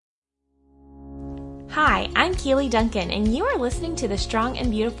Hi, I'm Keely Duncan, and you are listening to the Strong and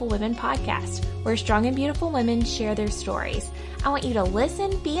Beautiful Women podcast, where strong and beautiful women share their stories. I want you to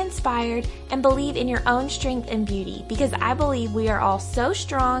listen, be inspired, and believe in your own strength and beauty, because I believe we are all so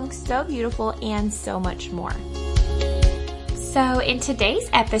strong, so beautiful, and so much more. So in today's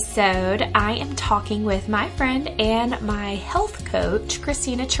episode, I am talking with my friend and my health coach,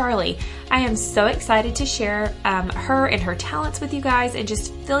 Christina Charley. I am so excited to share her and her talents with you guys and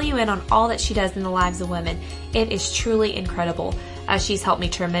just fill you in on all that she does in the lives of women. It is truly incredible. She's helped me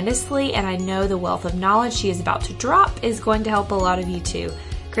tremendously, and I know the wealth of knowledge she is about to drop is going to help a lot of you too.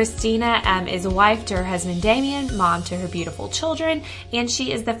 Christina is a wife to her husband Damien, mom to her beautiful children, and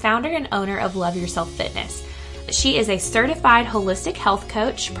she is the founder and owner of Love Yourself Fitness. She is a certified holistic health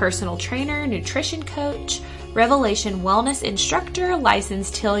coach, personal trainer, nutrition coach, Revelation wellness instructor,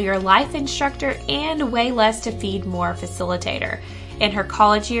 licensed Heal Your Life instructor, and Way Less to Feed More facilitator. In her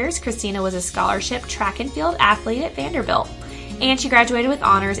college years, Christina was a scholarship track and field athlete at Vanderbilt, and she graduated with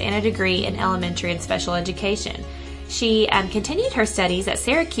honors and a degree in elementary and special education. She continued her studies at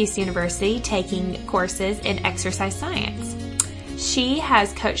Syracuse University, taking courses in exercise science. She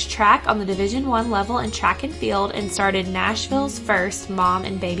has coached track on the Division I level in track and field and started Nashville's first mom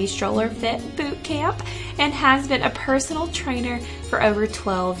and baby stroller fit boot camp and has been a personal trainer for over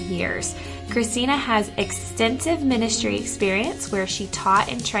 12 years. Christina has extensive ministry experience where she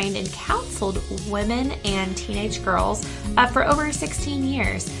taught and trained and counseled women and teenage girls for over 16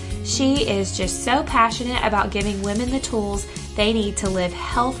 years. She is just so passionate about giving women the tools they need to live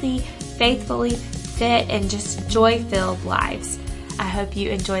healthy, faithfully, fit, and just joy-filled lives. I hope you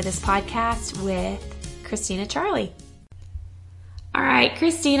enjoy this podcast with Christina Charley. All right,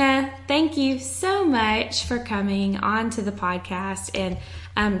 Christina, thank you so much for coming onto the podcast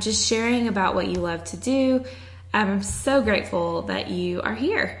and just sharing about what you love to do. I'm so grateful that you are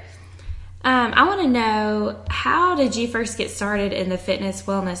here. I want to know, how did you first get started in the fitness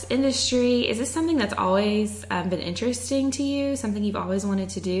wellness industry? Is this something that's always been interesting to you, something you've always wanted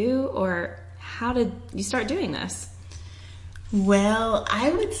to do, or how did you start doing this? Well, I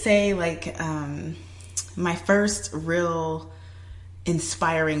would say my first real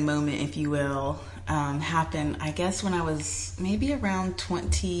inspiring moment, if you will, happened, I guess, when I was maybe around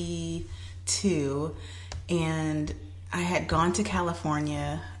 22, and I had gone to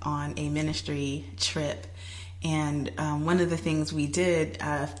California on a ministry trip, and one of the things we did,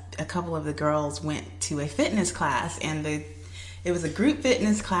 a couple of the girls went to a fitness class, and it was a group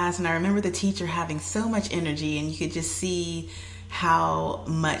fitness class, and I remember the teacher having so much energy, and you could just see how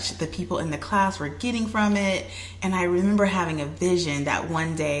much the people in the class were getting from it. And I remember having a vision that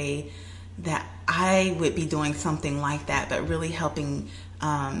one day that I would be doing something like that, but really helping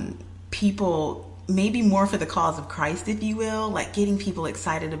people, maybe more for the cause of Christ, if you will, like getting people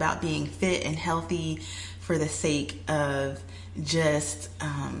excited about being fit and healthy for the sake of just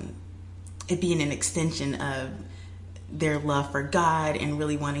it being an extension of their love for God and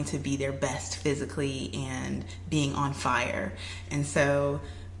really wanting to be their best physically and being on fire. And so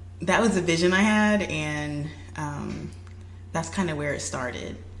that was a vision I had, and that's kind of where it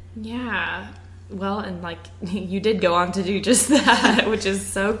started. Yeah. Well, and you did go on to do just that, which is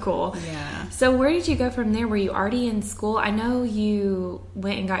so cool. Yeah. So where did you go from there? Were you already in school? I know you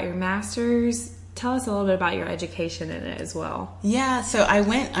went and got your master's. Tell us a little bit about your education in it as well. Yeah, so I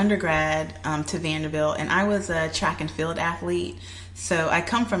went undergrad to Vanderbilt, and I was a track and field athlete. So I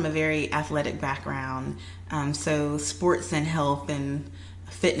come from a very athletic background. So sports and health and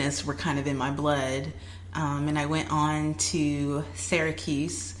fitness were kind of in my blood. And I went on to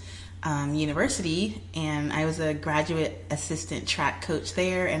Syracuse University, and I was a graduate assistant track coach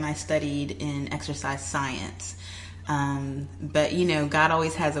there, and I studied in exercise science. But God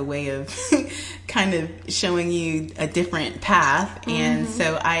always has a way of kind of showing you a different path. And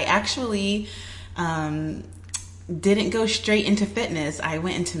so I actually didn't go straight into fitness. I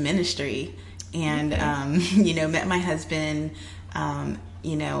went into ministry and, met my husband,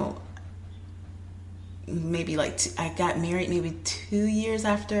 maybe I got married maybe 2 years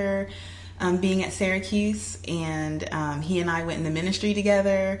after being at Syracuse, and he and I went into ministry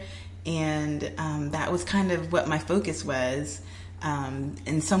together. And that was kind of what my focus was.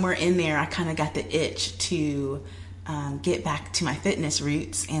 And somewhere in there, I kind of got the itch to get back to my fitness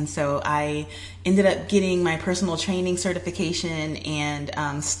roots. And so I ended up getting my personal training certification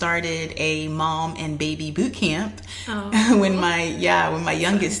and started a mom and baby boot camp when my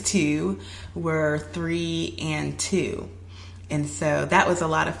youngest two were 3 and 2. And so that was a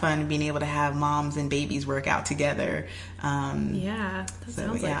lot of fun, being able to have moms and babies work out together. That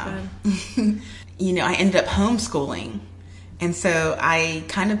sounds like fun. I ended up homeschooling. And so I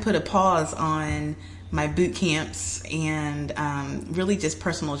kind of put a pause on my boot camps and really just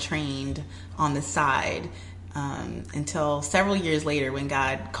personal trained on the side until several years later when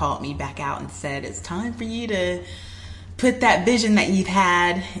God called me back out and said, it's time for you to put that vision that you've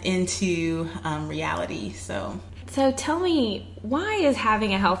had into reality. So tell me, why is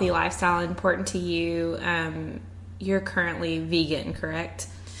having a healthy lifestyle important to you? You're currently vegan, correct?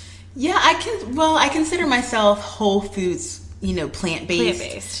 Yeah, I consider myself whole foods,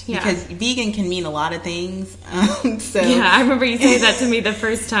 plant-based. Yeah. Because vegan can mean a lot of things. Yeah, I remember you saying that to me the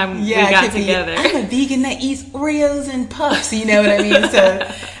first time we got together. I'm a vegan that eats Oreos and Puffs, you know what I mean?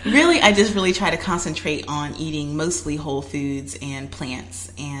 So really, I just really try to concentrate on eating mostly whole foods and plants.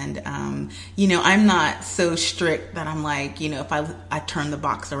 And, I'm not so strict that I'm like, if I turn the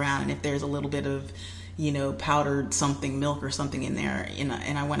box around and if there's a little bit of powdered something, milk or something in there, and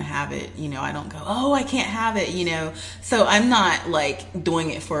I want to have it, I don't go, oh, I can't have it, So I'm not like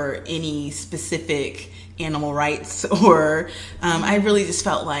doing it for any specific animal rights or, I really just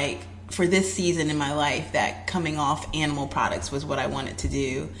felt like for this season in my life that coming off animal products was what I wanted to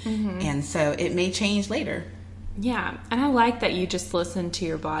do. Mm-hmm. And so it may change later. Yeah. And I like that you just listen to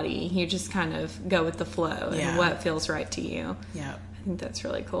your body. You just kind of go with the flow and what feels right to you. Yeah. I think that's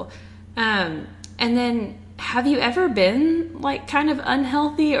really cool. And then, have you ever been, like, kind of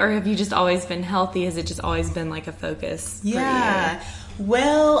unhealthy, or have you just always been healthy? Has it just always been, like, a focus for you?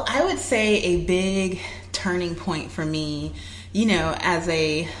 Well, I would say a big turning point for me, as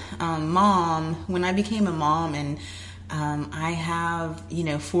a mom, when I became a mom and I have,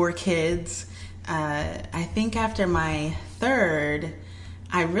 4 kids, I think after my third,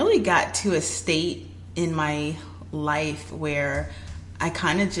 I really got to a state in my life where I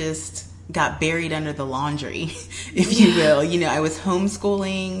kind of just got buried under the laundry, if you will. I was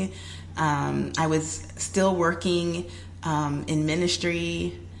homeschooling. I was still working in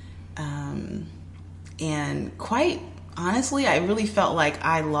ministry. And quite honestly, I really felt like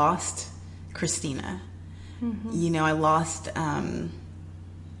I lost Christina. Mm-hmm. I lost,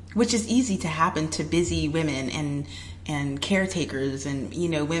 which is easy to happen to busy women and caretakers and,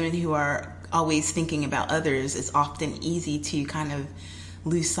 women who are always thinking about others. It's often easy to kind of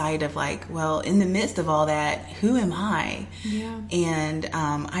lose sight of like, well, in the midst of all that, who am I? Yeah. And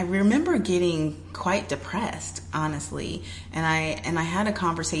I remember getting quite depressed, honestly. And I had a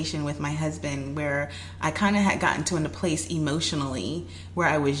conversation with my husband where I kind of had gotten to a place emotionally where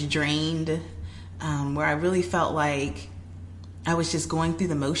I was drained, where I really felt like I was just going through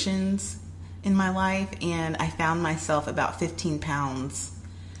the motions in my life. And I found myself about 15 pounds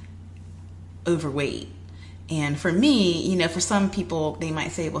overweight. And for me, for some people, they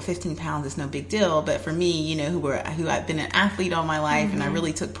might say, well, 15 pounds is no big deal. But for me, who I've been an athlete all my life, mm-hmm. and I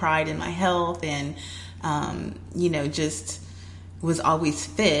really took pride in my health and, just was always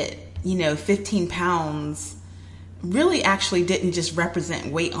fit, 15 pounds really actually didn't just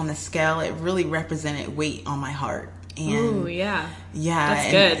represent weight on the scale. It really represented weight on my heart. And ooh, yeah. Yeah.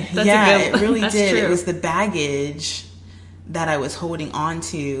 That's good. That's it really did. True. It was the baggage that I was holding on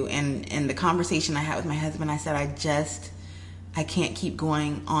to, and the conversation I had with my husband, I said, I can't keep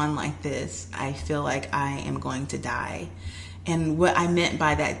going on like this. I feel like I am going to die. And what I meant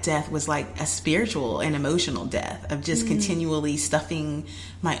by that death was like a spiritual and emotional death of just continually stuffing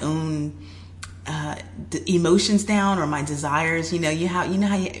my own emotions down or my desires. You know how you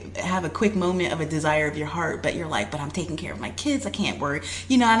have a quick moment of a desire of your heart, but you're like, but I'm taking care of my kids. I can't worry.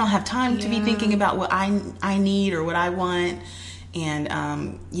 I don't have time to be thinking about what I need or what I want. And,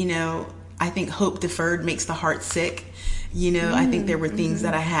 I think hope deferred makes the heart sick. I think there were things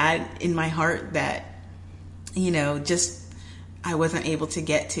that I had in my heart that, just I wasn't able to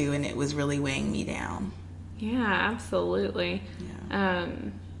get to, and it was really weighing me down. Yeah, absolutely. Yeah.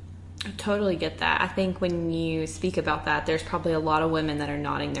 I totally get that. I think when you speak about that, there's probably a lot of women that are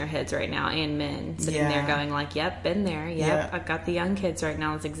nodding their heads right now, and men sitting there going like, yep, been there. Yep, I've got the young kids right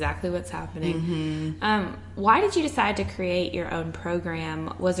now. That's exactly what's happening. Mm-hmm. Why did you decide to create your own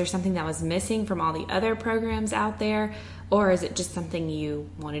program? Was there something that was missing from all the other programs out there, or is it just something you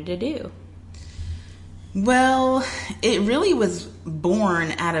wanted to do? Well, it really was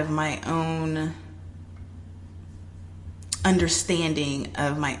born out of my own understanding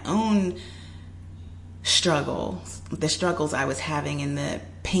of my own struggles, the struggles I was having and the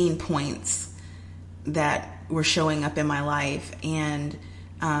pain points that were showing up in my life. And,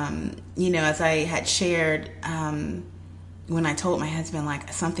 as I had shared, when I told my husband,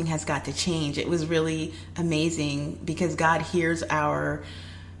 like, something has got to change, it was really amazing because God hears our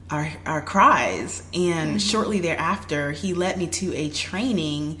cries. And shortly thereafter, he led me to a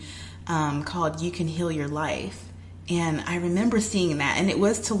training called You Can Heal Your Life. And I remember seeing that, and it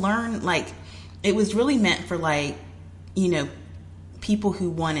was to learn, like, it was really meant for like, you know, people who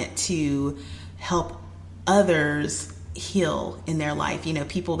wanted to help others heal in their life, you know,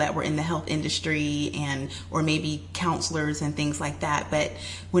 people that were in the health industry or maybe counselors and things like that. But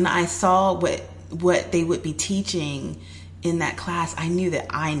when I saw what they would be teaching in that class, I knew that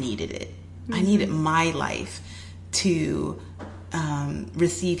I needed it. Mm-hmm. I needed my life to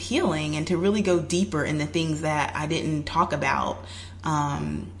receive healing and to really go deeper in the things that I didn't talk about.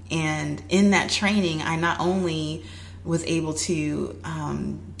 And in that training, I not only was able to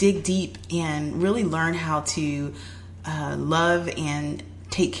dig deep and really learn how to love and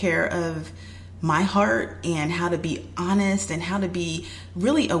take care of my heart, and how to be honest, and how to be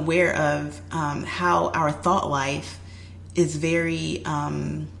really aware of how our thought life is very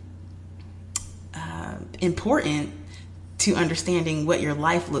important to understanding what your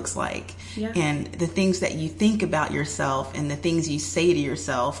life looks like. Yeah. And the things that you think about yourself and the things you say to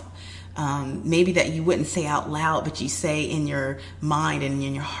yourself, maybe that you wouldn't say out loud, but you say in your mind and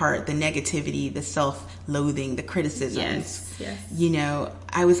in your heart, the negativity, the self-loathing, the criticisms. Yes. You know,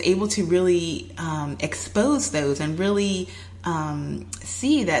 I was able to really expose those and really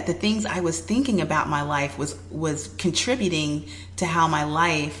see that the things I was thinking about my life was contributing to how my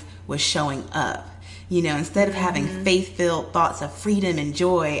life was showing up. You know, instead of having faith-filled thoughts of freedom and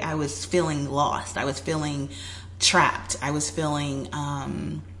joy, I was feeling lost. I was feeling trapped. I was feeling,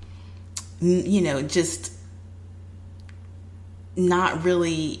 you know, just not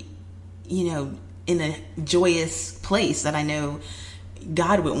really, you know, in a joyous place that I know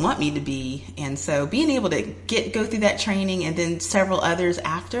God would want me to be. And so being able to go through that training and then several others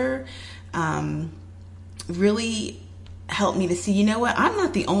after, really helped me to see, you know what, I'm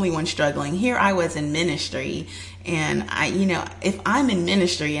not the only one struggling. Here I was in ministry, and you know, if I'm in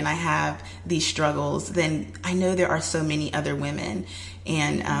ministry and I have these struggles, then I know there are so many other women.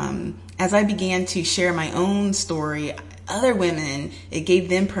 And as I began to share my own story, other women, it gave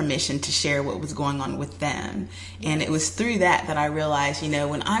them permission to share what was going on with them. And it was through that I realized, you know,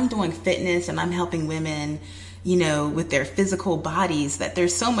 when I'm doing fitness and I'm helping women, you know, with their physical bodies, that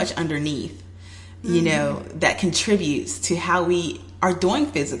there's so much underneath, you know, that contributes to how we are doing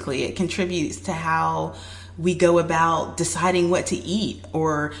physically. It contributes to how we go about deciding what to eat,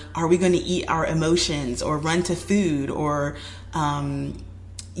 or are we going to eat our emotions or run to food, or,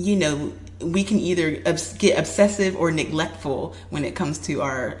 you know, we can either get obsessive or neglectful when it comes to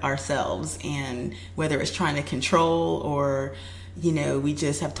ourselves, and whether it's trying to control, or, you know, we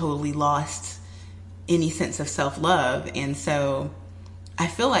just have totally lost any sense of self-love. And so I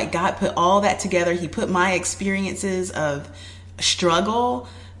feel like God put all that together. He put my experiences of struggle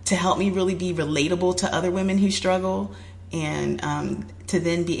to help me really be relatable to other women who struggle, and to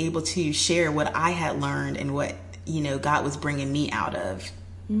then be able to share what I had learned and what, you know, God was bringing me out of.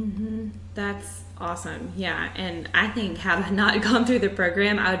 Mm-hmm. That's awesome. Yeah. And I think had I not gone through the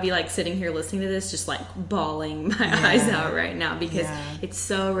program, I would be like sitting here listening to this, just like bawling my eyes out right now, because it's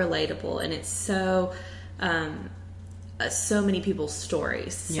so relatable, and it's so, so many people's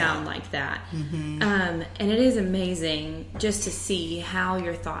stories sound like that. Mm-hmm. And it is amazing just to see how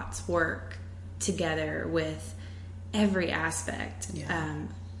your thoughts work together with every aspect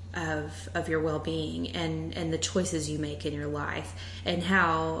of your well-being and the choices you make in your life, and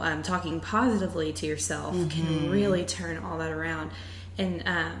how talking positively to yourself can really turn all that around.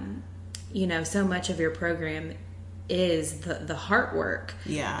 And you know, so much of your program is the heart work,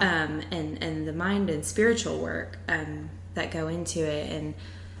 and the mind and spiritual work that go into it. And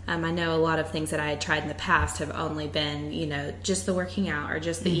I know a lot of things that I had tried in the past have only been, you know, just the working out or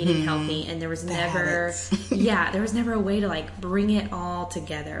just the eating healthy, and there was never there was never a way to like bring it all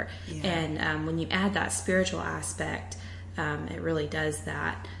together. And when you add that spiritual aspect, it really does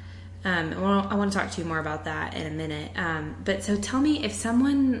that. I want to talk to you more about that in a minute. But so tell me, if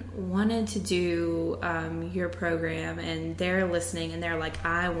someone wanted to do your program and they're listening and they're like,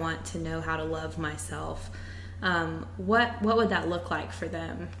 I want to know how to love myself, what would that look like for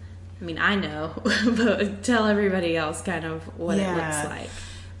them? I mean, I know, but tell everybody else kind of what it looks like.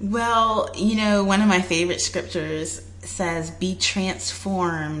 Well, you know, one of my favorite scriptures says, be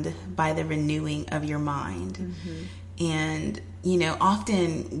transformed by the renewing of your mind. Mm-hmm. And, you know,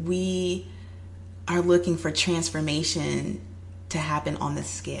 often we are looking for transformation to happen on the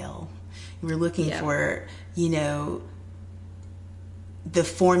scale. We're looking for, you know, the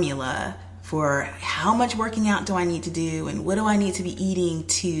formula for how much working out do I need to do, and what do I need to be eating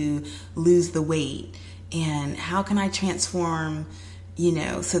to lose the weight, and how can I transform, you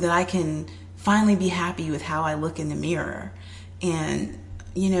know, so that I can finally be happy with how I look in the mirror. And,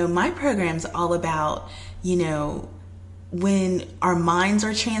 you know, my program's all about, you know, when our minds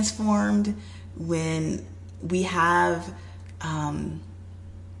are transformed, when we have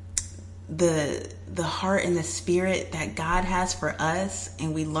the heart and the spirit that God has for us,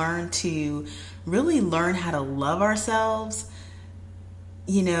 and we really learn how to love ourselves.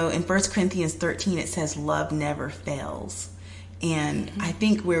 In 1 Corinthians 13, it says love never fails. And I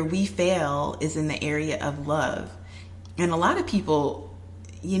think where we fail is in the area of love. And a lot of people,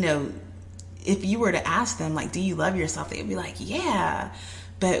 if you were to ask them, like, do you love yourself? They'd be like, yeah.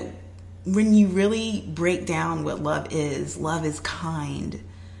 But when you really break down what love is kind.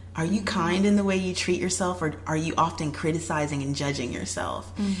 Are you kind in the way you treat yourself, or are you often criticizing and judging yourself?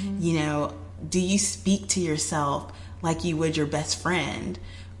 Do you speak to yourself like you would your best friend?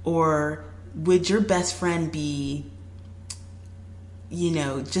 Or would your best friend be,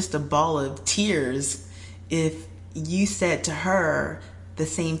 just a ball of tears if you said to her the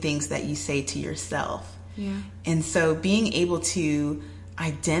same things that you say to yourself? Yeah. And so being able to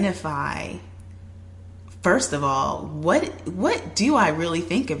identify, first of all, what do I really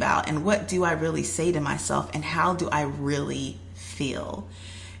think about, and what do I really say to myself, and how do I really feel?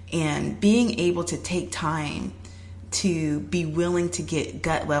 And being able to take time to be willing to get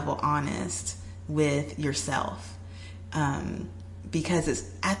gut level honest with yourself. Because it's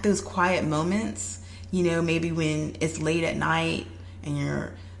at those quiet moments, maybe when it's late at night and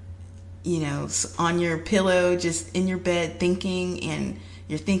you're, on your pillow, just in your bed thinking, and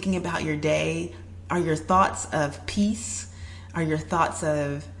you're thinking about your day. Are your thoughts of peace? Are your thoughts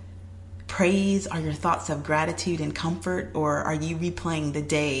of praise? Are your thoughts of gratitude and comfort? Or are you replaying the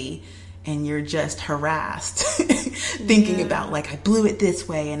day and you're just harassed thinking about, like, I blew it this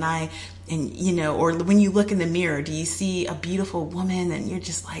way, or when you look in the mirror, do you see a beautiful woman and you're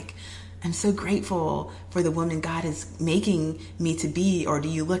just like, I'm so grateful for the woman God is making me to be? Or do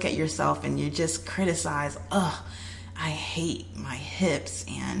you look at yourself and you just criticize, I hate my hips,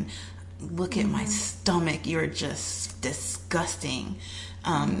 and look at my stomach, you're just disgusting.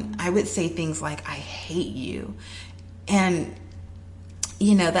 I would say things like, I hate you. And,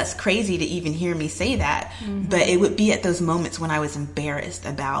 that's crazy to even hear me say that. But it would be at those moments when I was embarrassed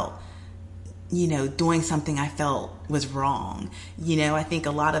about, doing something I felt was wrong. I think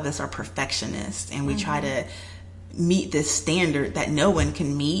a lot of us are perfectionists, and we try to meet this standard that no one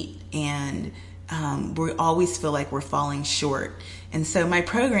can meet. And we always feel like we're falling short. And so my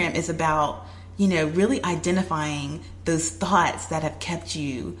program is about, really identifying those thoughts that have kept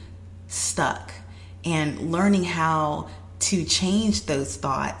you stuck, and learning how to change those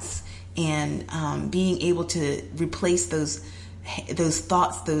thoughts, and being able to replace those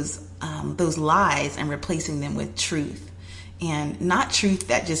thoughts, those lies, and replacing them with truth. And not truth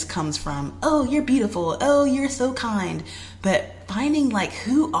that just comes from, oh, you're beautiful, oh, you're so kind, but finding, like,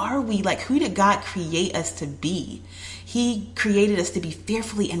 who are we? Like, who did God create us to be? He created us to be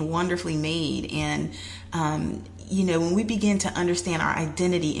fearfully and wonderfully made. And, when we begin to understand our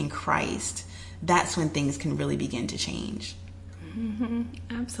identity in Christ, that's when things can really begin to change. Mm-hmm.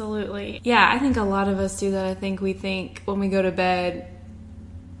 Absolutely. Yeah, I think a lot of us do that. I think we think when we go to bed,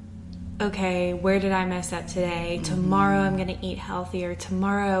 okay, where did I mess up today? Tomorrow I'm going to eat healthier.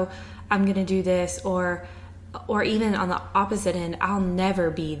 Tomorrow I'm going to do this, or even on the opposite end, I'll never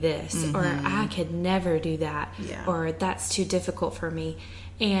be this, or I could never do that, or that's too difficult for me.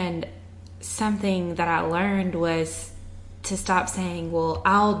 And something that I learned was to stop saying, well,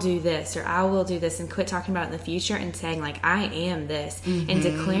 I'll do this, or I will do this, and quit talking about it in the future, and saying, like, I am this, and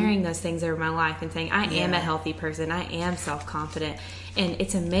declaring those things over my life, and saying, I am a healthy person, I am self-confident. And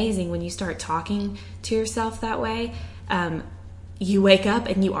it's amazing when you start talking to yourself that way. You wake up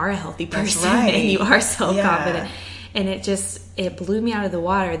and you are a healthy person, and you are self-confident. And it blew me out of the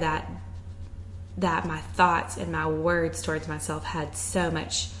water that my thoughts and my words towards myself had so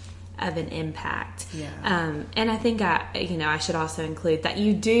much of an impact. And I think I should also include that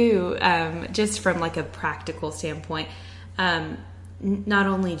you do, just from like a practical standpoint, not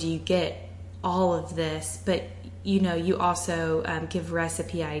only do you get all of this, but you also give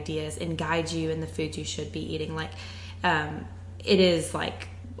recipe ideas and guide you in the foods you should be eating. Like, it is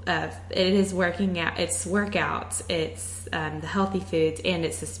working out, it's workouts, it's the healthy foods, and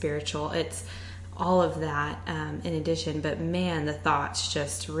it's the spiritual. It's all of that in addition. But man, the thoughts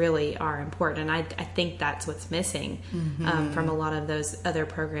just really are important. And I think that's what's missing from a lot of those other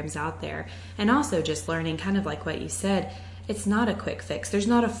programs out there. And also just learning, kind of like what you said, it's not a quick fix. There's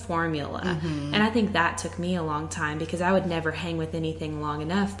not a formula. And I think that took me a long time, because I would never hang with anything long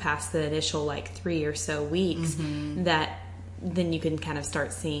enough past the initial 3 or so weeks that then you can kind of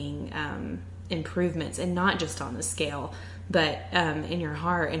start seeing improvements, and not just on the scale, but in your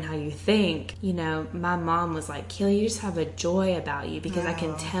heart and how you think. You know, my mom was like, Keely, you just have a joy about you because I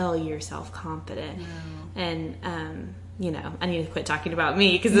can tell you're self-confident. And, you know, I need to quit talking about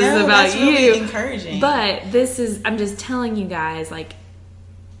me because this is about you. Really encouraging. But I'm just telling you guys, like,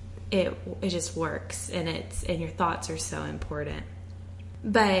 it just works, and your thoughts are so important.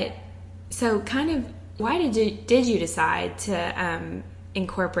 But so kind of, why did you decide to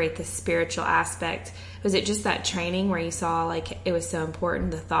incorporate the spiritual aspect? Was it just that training where you saw like it was so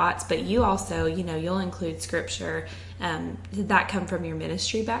important, the thoughts, but you also, you know, you'll include scripture. Did that come from your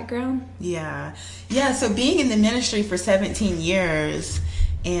ministry background? Yeah. So being in the ministry for 17 years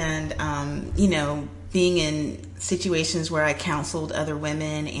and, you know, being in situations where I counseled other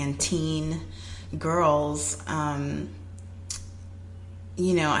women and teen girls,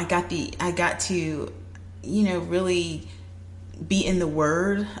 you know, I got to, you know, really be in the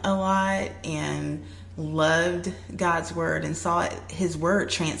Word a lot and loved God's Word and saw His Word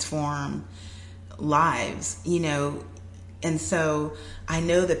transform lives, you know. And so I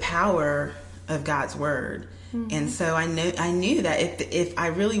know the power of God's Word. And so I knew that if I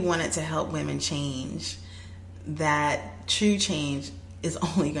really wanted to help women change, that true change is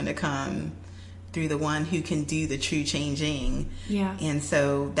only going to come through the one who can do the true changing. Yeah. And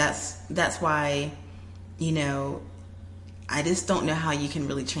so that's why, you know, I just don't know how you can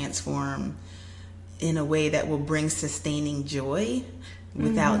really transform in a way that will bring sustaining joy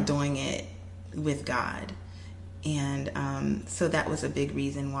without doing it with God. And so that was a big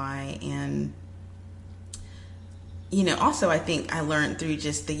reason why. And, you know, also I think I learned through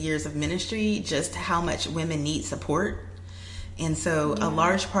just the years of ministry just how much women need support. And so a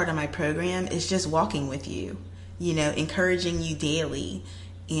large part of my program is just walking with you, you know, encouraging you daily,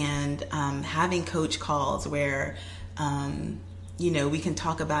 and having coach calls where, you know, we can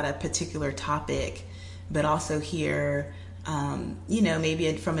talk about a particular topic, but also hear, you know,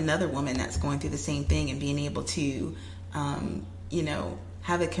 maybe from another woman that's going through the same thing, and being able to, you know,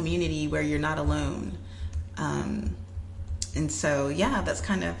 have a community where you're not alone. And so, yeah, that's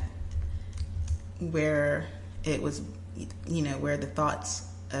kind of where it was, you know, where the thoughts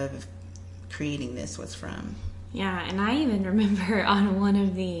of creating this was from. Yeah, and I even remember on one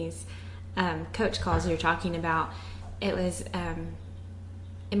of these coach calls you're talking about, it was,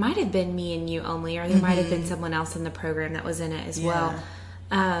 it might have been me and you only, or there might have been someone else in the program that was in it as well.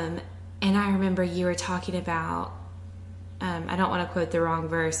 And I remember you were talking about, I don't want to quote the wrong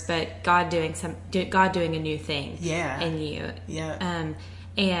verse, but God doing a new thing in you. Yeah.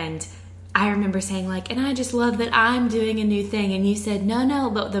 And I remember saying like, and I just love that I'm doing a new thing. And you said, no,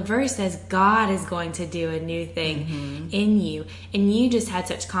 but the verse says God is going to do a new thing in you. And you just had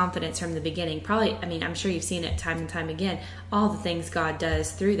such confidence from the beginning. Probably, I mean, I'm sure you've seen it time and time again, all the things God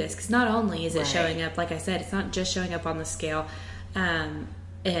does through this. Because not only is it showing up, like I said, it's not just showing up on the scale,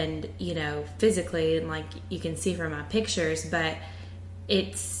 and, you know, physically, and like you can see from my pictures, but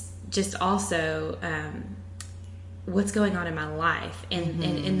it's just also, what's going on in my life, and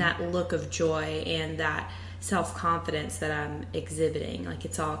in that look of joy and that self-confidence that I'm exhibiting. Like,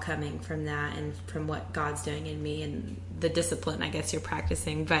 it's all coming from that and from what God's doing in me and the discipline I guess you're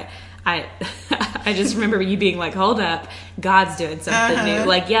practicing. But I just remember you being like, hold up, God's doing something new.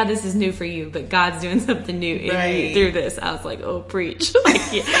 Like, yeah, this is new for you, but God's doing something new in you through this. I was like, oh, preach.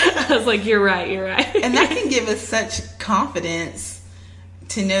 Like, yeah. I was like, you're right. And that can give us such confidence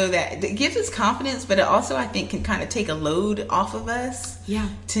to know that it gives us confidence, but it also, I think, can kind of take a load off of us. Yeah.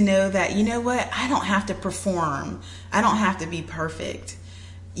 To know that, you know what, I don't have to perform. I don't have to be perfect.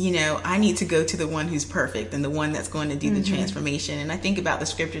 You know, I need to go to the one who's perfect and the one that's going to do the transformation. And I think about the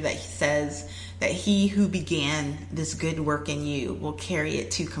scripture that says that he who began this good work in you will carry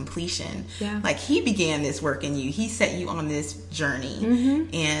it to completion. Yeah. Like, he began this work in you. He set you on this journey,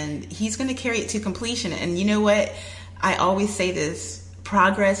 and he's going to carry it to completion. And you know what? I always say this: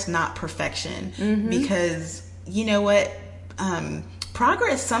 progress, not perfection. Because you know what?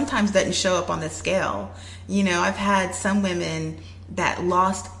 Progress sometimes doesn't show up on the scale. You know, I've had some women that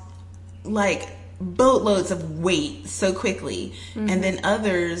lost like boatloads of weight so quickly. And then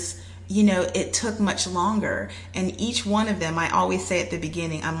others, you know, it took much longer. And each one of them, I always say at the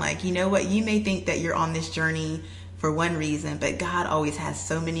beginning, I'm like, you know what? You may think that you're on this journey for one reason, but God always has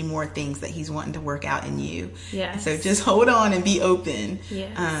so many more things that he's wanting to work out in you. Yeah. So just hold on and be open.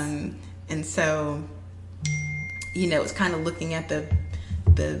 Yes. And so, you know, it's kind of looking at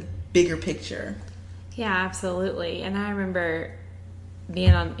the bigger picture. Yeah, absolutely. And I remember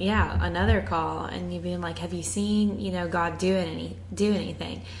being on another call, and you being like, have you seen God do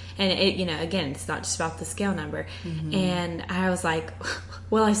anything? And it again, it's not just about the scale number. And I was like,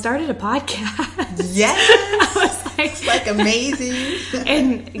 well, I started a podcast. Yes. I was like, it's like amazing.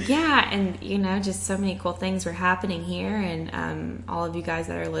 and just so many cool things were happening here, and all of you guys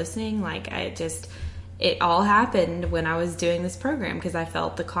that are listening, like it all happened when I was doing this program, because I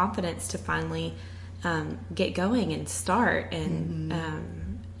felt the confidence to finally get going and start. And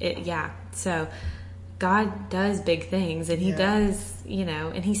so God does big things, and he does,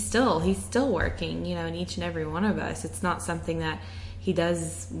 and he's still working, in each and every one of us. It's not something that he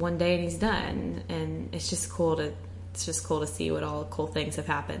does one day and he's done. And it's just cool to see what all cool things have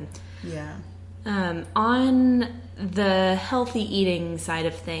happened. Yeah. On the healthy eating side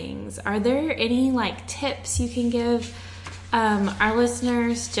of things, are there any tips you can give our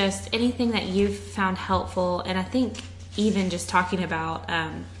listeners, just anything that you've found helpful? And I think even just talking about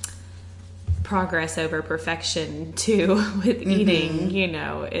progress over perfection too with eating,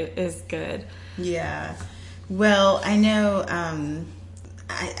 it is good. Yeah. Well, I know,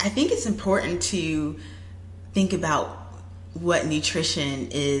 I think it's important to think about what nutrition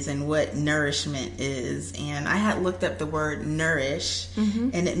is and what nourishment is. And I had looked up the word nourish,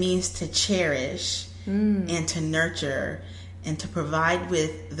 and it means to cherish and to nurture and to provide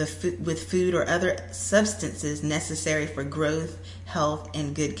with food or other substances necessary for growth, health,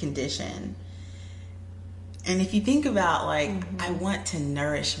 and good condition. And if you think about I want to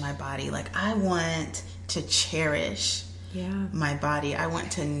nourish my body, I want to cherish my body, I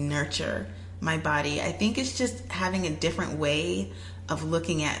want to nurture my body. I think it's just having a different way of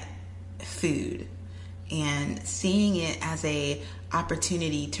looking at food and seeing it as a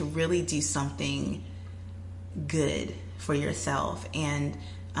opportunity to really do something good for yourself. And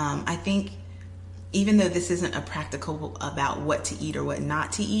I think even though this isn't a practical about what to eat or what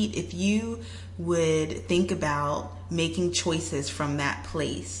not to eat, if you would think about making choices from that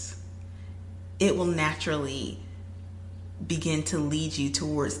place, it will naturally begin to lead you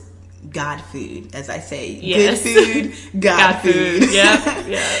towards God food, as I say. Yes. Good food, God food.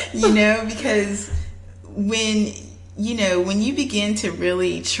 Yeah. Because when you begin to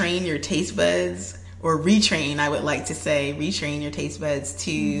really train your taste buds, or retrain, I would like to say, retrain your taste buds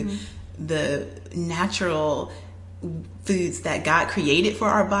to the natural foods that God created for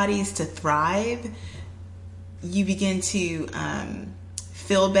our bodies to thrive, you begin to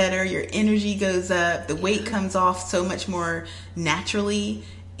feel better, your energy goes up, the weight comes off so much more naturally.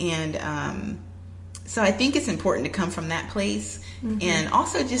 And so I think it's important to come from that place. And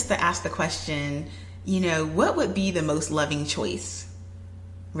also just to ask the question, what would be the most loving choice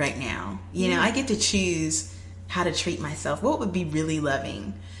right now? I get to choose how to treat myself. What would be really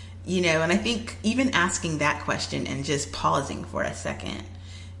loving? And I think even asking that question and just pausing for a second,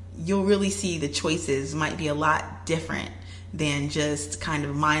 you'll really see the choices might be a lot different than just kind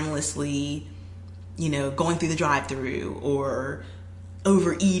of mindlessly, going through the drive-thru or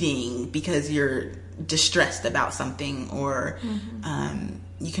overeating because you're distressed about something, or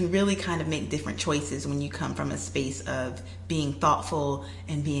you can really kind of make different choices when you come from a space of being thoughtful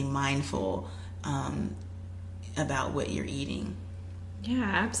and being mindful about what you're eating. Yeah,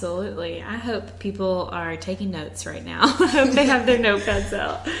 absolutely. I hope people are taking notes right now. I hope they have their notepads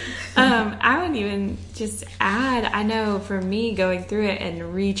out. I would even just add, I know for me going through it and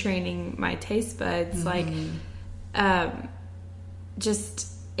retraining my taste buds, just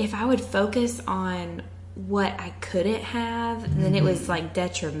if I would focus on what I couldn't have, then it was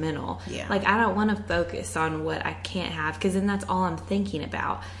detrimental. Yeah. I don't want to focus on what I can't have, because then that's all I'm thinking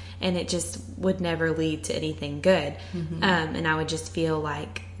about. And it just would never lead to anything good. And I would just feel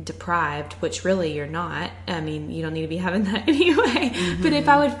deprived, which really you're not. I mean, you don't need to be having that anyway. But if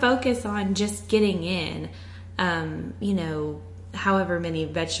I would focus on just getting in, however many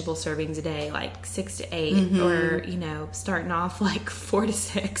vegetable servings a day, 6 to 8, or, starting off 4 to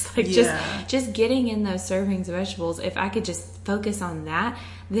 6, just getting in those servings of vegetables. If I could just focus on that,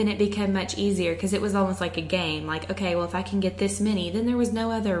 then it became much easier, because it was almost like a game. Okay, well, if I can get this many, then there was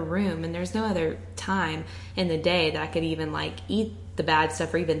no other room and there's no other time in the day that I could even eat the bad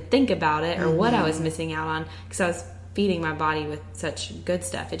stuff or even think about it or what I was missing out on, because I was feeding my body with such good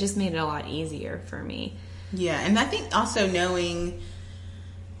stuff. It just made it a lot easier for me. Yeah, and I think also knowing,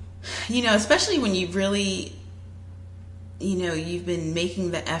 especially when you've really, you've been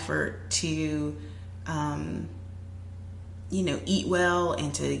making the effort to, eat well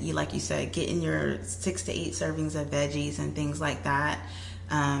and to, like you said, get in your 6 to 8 servings of veggies and things like that.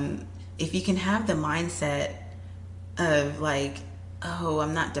 If you can have the mindset of oh,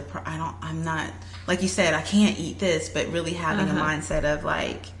 I'm not like you said, I can't eat this, but really having a mindset of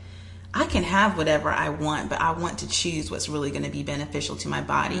like, I can have whatever I want, but I want to choose what's really going to be beneficial to my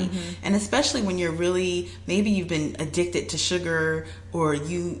body. And especially when you're maybe you've been addicted to sugar, or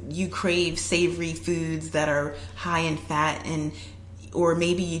you crave savory foods that are high in fat, or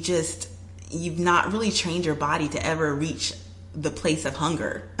maybe you've not really trained your body to ever reach the place of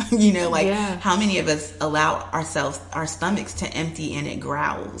hunger. How many of us allow our stomachs to empty and it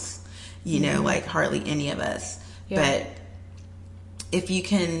growls, like hardly any of us. But if you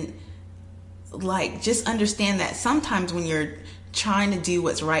can like just understand that sometimes when you're trying to do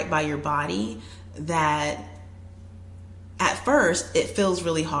what's right by your body, that at first it feels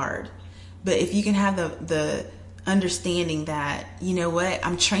really hard. But if you can have the understanding that, you know what,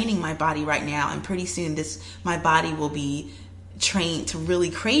 I'm training my body right now, and pretty soon my body will be trained to really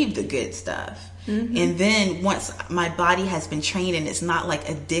crave the good stuff. And then once my body has been trained and it's not like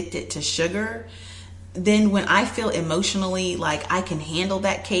addicted to sugar, then when I feel emotionally like I can handle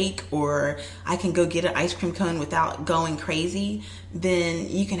that cake, or I can go get an ice cream cone without going crazy, then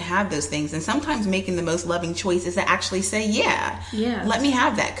you can have those things. And sometimes making the most loving choice is to actually say, yeah, let me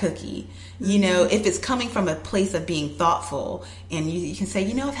have that cookie. If it's coming from a place of being thoughtful, and you can say,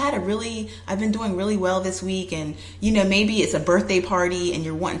 I've been doing really well this week, and maybe it's a birthday party and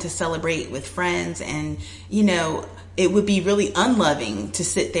you're wanting to celebrate with friends, and it would be really unloving to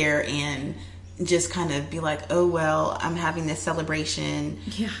sit there and just kind of be like, oh, well, I'm having this celebration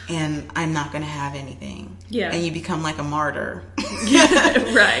and I'm not going to have anything. And you become like a martyr.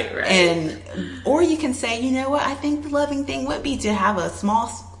 Right. Or you can say, I think the loving thing would be to have a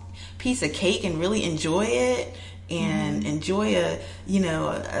small piece of cake and really enjoy it, and enjoy a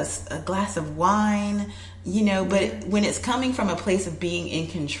glass of wine, but when it's coming from a place of being in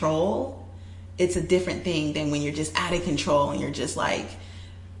control, it's a different thing than when you're just out of control and you're just like,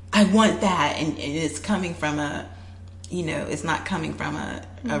 I want that, and it's coming from it's not coming from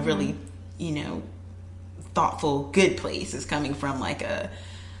a really, thoughtful, good place. It's coming from like a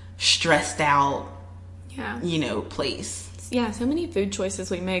stressed out, place. Yeah, so many food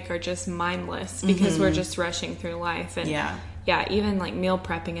choices we make are just mindless because we're just rushing through life. And even like meal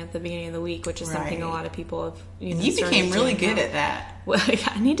prepping at the beginning of the week, which is something a lot of people have, you became really good at that. Well,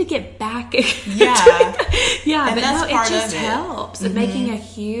 I need to get back. And But that's part it just of it. helps. Making a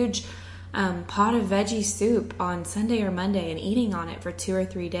huge pot of veggie soup on Sunday or Monday and eating on it for 2 or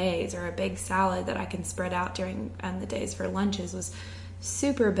 3 days, or a big salad that I can spread out during the days for lunches was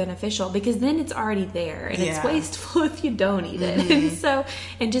super beneficial, because then it's already there, and it's wasteful if you don't eat it.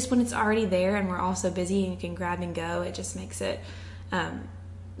 And just when it's already there and we're all so busy and you can grab and go, it just makes it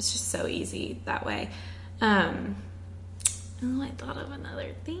it's just so easy that way. I thought of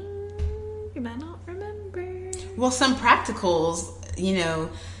another thing and I don't remember. Well, some practicals,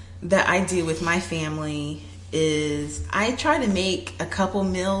 that I do with my family is I try to make a couple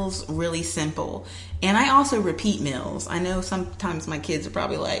meals really simple. And I also repeat meals. I know sometimes my kids are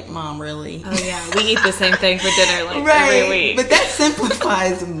probably like, Mom, really? Oh, yeah. We eat the same thing for dinner every week. But that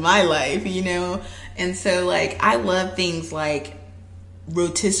simplifies my life, And so, I love things like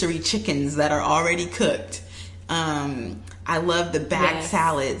rotisserie chickens that are already cooked. I love the bagged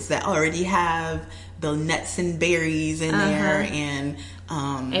salads that already have the nuts and berries in there. And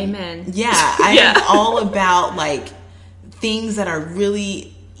amen. Yeah, I'm all about things that are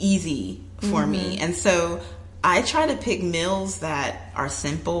really easy for me. And so I try to pick meals that are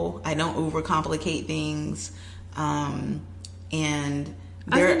simple. I don't overcomplicate things. And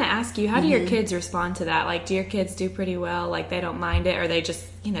I was going to ask you, how do your kids respond to that? Do your kids do pretty well? They don't mind it? Or they just,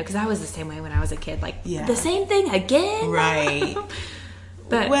 because I was the same way when I was a kid. The same thing again? Right.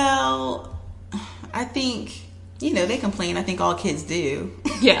 But well, I think, they complain. I think all kids do.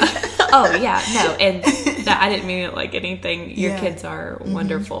 Yeah. Oh, yeah. No, and I didn't mean it like anything. Your kids are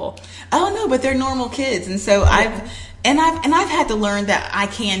wonderful. Oh, no, but they're normal kids. And so I've had to learn that I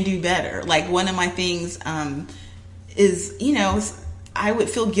can do better. One of my things is, I would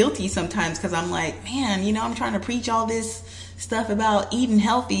feel guilty sometimes because I'm like, man, I'm trying to preach all this stuff about eating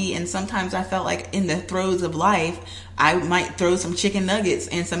healthy, and sometimes I felt like in the throes of life I might throw some chicken nuggets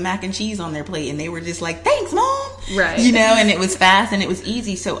and some mac and cheese on their plate, and they were just like, thanks, Mom, right? And it was fast and it was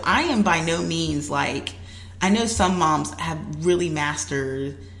easy. So I am by no means I know some moms have really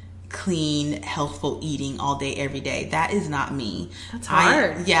mastered clean, healthful eating all day, every day. That is not me. That's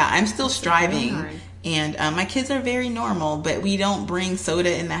hard. I'm still striving. Really hard. And my kids are very normal, but we don't bring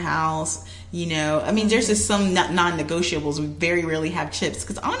soda in the house. You know, I mean, there's just some non-negotiables. We very rarely have chips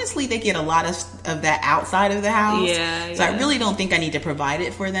because honestly, they get a lot of that outside of the house. So I really don't think I need to provide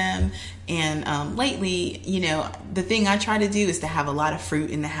it for them. And lately, you know, the thing I try to do is to have a lot of fruit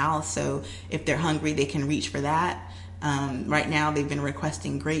in the house. So if they're hungry, they can reach for that. Right now, they've been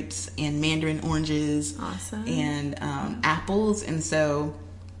requesting grapes and mandarin oranges and apples. And so,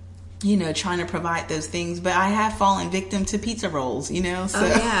 you know, trying to provide those things. But I have fallen victim to pizza rolls, you know. So. Oh,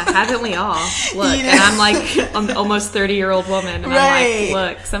 yeah. Haven't we all? Look, you know? And I'm like an almost 30-year-old woman. And I'm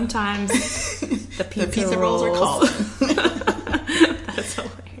like, look, sometimes the pizza rolls are called. That's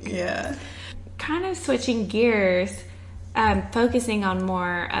hilarious. Yeah. Kind of switching gears, focusing on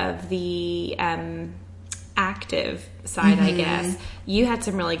more of the active side, I guess. You had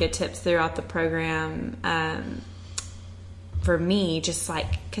some really good tips throughout the program. For me, just like,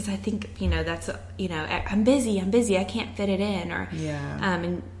 because I think, you know, that's, you know, I'm busy, I can't fit it in. Or,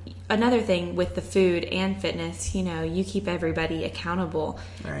 and another thing with the food and fitness, you know, you keep everybody accountable.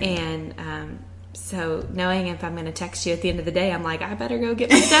 Right. And so knowing if I'm going to text you at the end of the day, I'm like, I better go get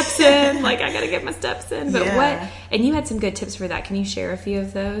my steps in. Like, I got to get my steps in. But and you had some good tips for that. Can you share a few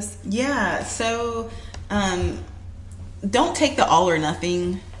of those? Yeah. So, don't take the all or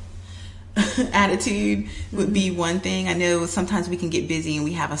nothing attitude would be one thing. I know sometimes we can get busy and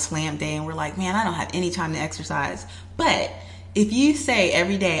we have a slam day and we're like, man, I don't have any time to exercise. But if you say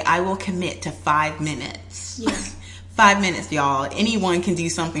every day, I will commit to 5 minutes. 5 minutes, y'all. Anyone can do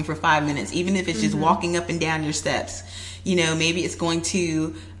something for 5 minutes, even if it's just walking up and down your steps. You know, maybe it's going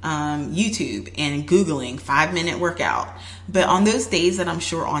to YouTube and Googling 5-minute workout. But on those days that I'm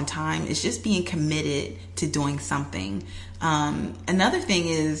sure on time, it's just being committed to doing something. Another thing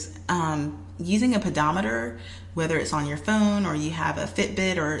is using a pedometer, whether it's on your phone or you have a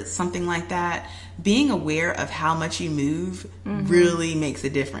Fitbit or something like that. Being aware of how much you move really makes a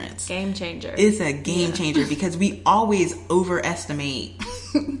difference. Game changer. It's a game changer because we always overestimate.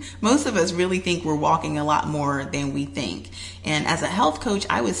 Most of us really think we're walking a lot more than we think. And as a health coach,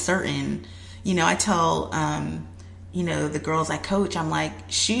 I was certain, you know, I tell, you know, the girls I coach, I'm like,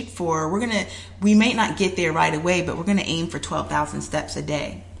 we may not get there right away, but we're going to aim for 12,000 steps a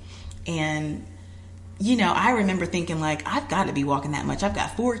day. And, you know, I remember thinking like, I've got to be walking that much. I've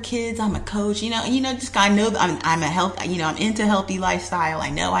got 4 kids. I'm a coach, you know, just I know I'm into healthy lifestyle. I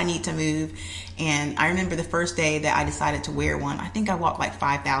know I need to move. And I remember the first day that I decided to wear one, I think I walked like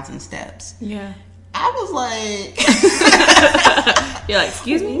 5,000 steps. Yeah. I was like, you're like,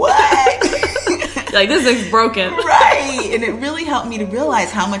 excuse me? What? You're like, this thing's broken. Right. And it really helped me to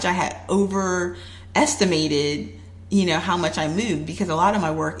realize how much I had overestimated, you know, how much I moved, because a lot of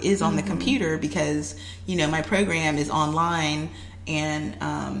my work is on the computer because, you know, my program is online and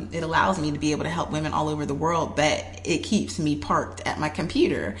it allows me to be able to help women all over the world, but it keeps me parked at my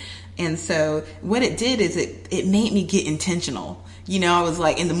computer. And so what it did is it made me get intentional. You know, I was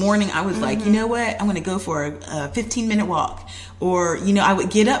like, in the morning, I was like, you know what? I'm going to go for a 15-minute walk. Or, you know, I would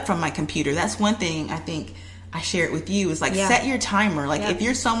get up from my computer. That's one thing I think I shared with you is like, set your timer. Like if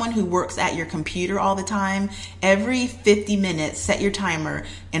you're someone who works at your computer all the time, every 50 minutes, set your timer.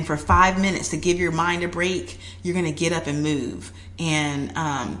 And for 5 minutes to give your mind a break, you're going to get up and move. And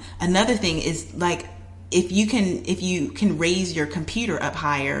another thing is like, if you can raise your computer up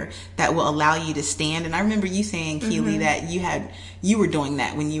higher, that will allow you to stand. And I remember you saying, Keely, that you were doing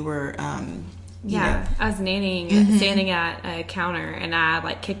that when you were, you know. I was nannying, standing at a counter, and I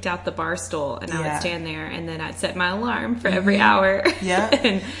like kicked out the bar stool, and I would stand there, and then I'd set my alarm for every hour,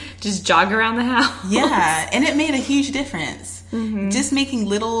 and just jog around the house. Yeah, and it made a huge difference. Just making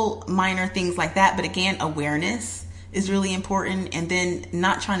little minor things like that, but again, awareness is really important, and then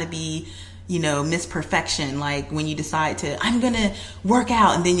not trying to be, you know, miss perfection. Like when you decide I'm going to work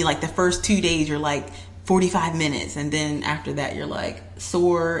out, and then you're like the first 2 days you're like 45 minutes. And then after that you're like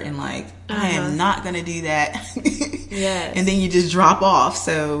sore and like, I am not going to do that. Yes. And then you just drop off.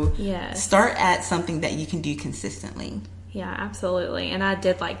 So yes. Start at something that you can do consistently. Yeah, absolutely. And I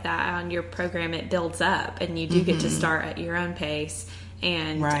did like that on your program. It builds up and you do get to start at your own pace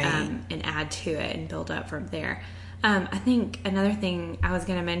and add to it and build up from there. I think another thing I was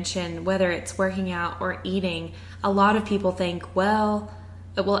going to mention, whether it's working out or eating, a lot of people think, well,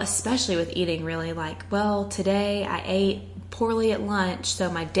 especially with eating, really like, well, today I ate poorly at lunch,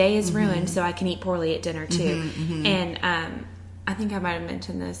 so my day is ruined, so I can eat poorly at dinner too. And I think I might have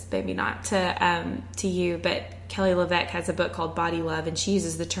mentioned this, maybe not to you, but Kelly LeVeque has a book called Body Love, and she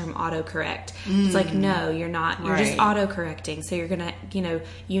uses the term autocorrect. It's like, no, you're not. You're just autocorrecting. So you're gonna,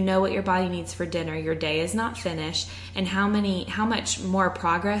 you know what your body needs for dinner. Your day is not finished, and how much more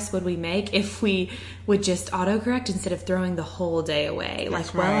progress would we make if we would just autocorrect instead of throwing the whole day away?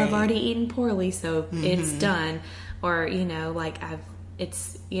 That's like, well, I've already eaten poorly, so it's done. Or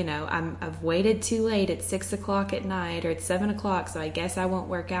I've waited too late at 6 o'clock at night, or it's 7 o'clock, so I guess I won't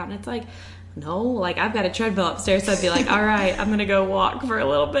work out. And it's like, no, like I've got a treadmill upstairs, so I'd be like, all right, I'm going to go walk for a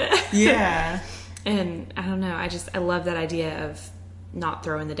little bit. Yeah. And I don't know, I love that idea of not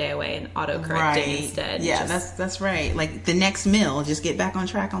throwing the day away and auto-correcting instead. Yeah, that's right. Like the next meal, just get back on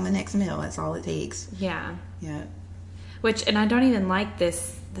track on the next meal. That's all it takes. Yeah. Yeah. And I don't even like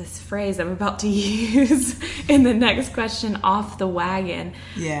this phrase I'm about to use in the next question, off the wagon.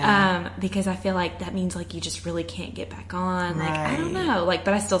 Yeah. Because I feel like that means like you just really can't get back on. Like, I don't know. Like,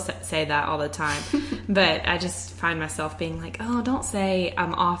 but I still say that all the time. But I just find myself being like, oh, don't say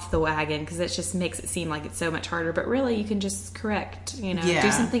I'm off the wagon, because it just makes it seem like it's so much harder. But really, you can just correct,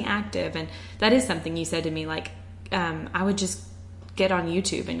 do something active. And that is something you said to me. Like, I would just get on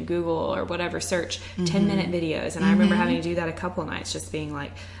YouTube and Google or whatever, search 10-minute videos. And I remember having to do that a couple of nights, just being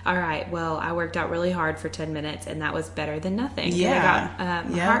like, all right, well, I worked out really hard for 10 minutes and that was better than nothing. Yeah. I got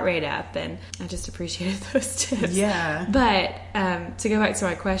my heart rate up, and I just appreciated those tips. Yeah. But to go back to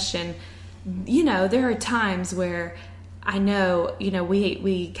my question, there are times where I know,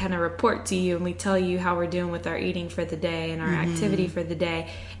 we kind of report to you and we tell you how we're doing with our eating for the day and our activity for the day.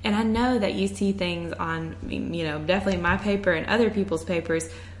 And I know that you see things on, definitely my paper and other people's papers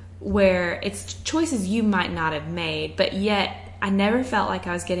where it's choices you might not have made, but yet I never felt like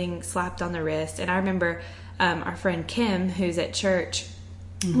I was getting slapped on the wrist. And I remember our friend Kim, who's at church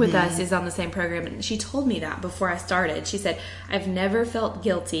with us, is on the same program, and she told me that before I started. She said, I've never felt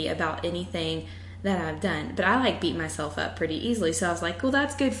guilty about anything that I've done, but I beat myself up pretty easily. So I was like, well,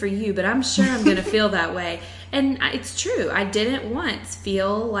 that's good for you, but I'm sure I'm going to feel that way. And it's true. I didn't once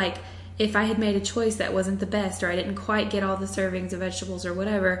feel like if I had made a choice that wasn't the best, or I didn't quite get all the servings of vegetables or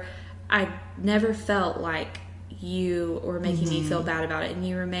whatever, I never felt like you were making me feel bad about it. And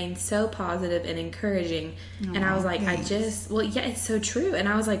you remained so positive and encouraging. And I was like, thanks. It's so true. And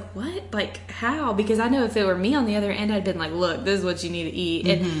I was like, what? Like, how? Because I know if it were me on the other end, I'd been like, look, this is what you need to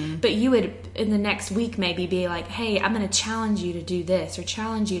eat. But you would, in the next week, maybe be like, hey, I'm going to challenge you to do this, or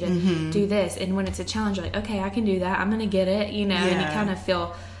challenge you to do this. And when it's a challenge, you're like, okay, I can do that. I'm going to get it, and you kind of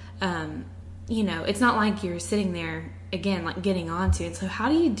feel, it's not like you're sitting there, again, like getting onto. And so how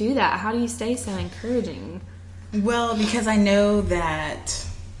do you do that? How do you stay so encouraging? Well, because I know that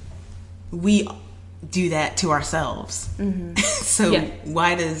we do that to ourselves. So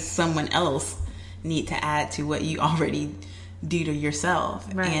why does someone else need to add to what you already do to yourself?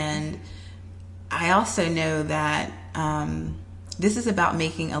 Right. And I also know that this is about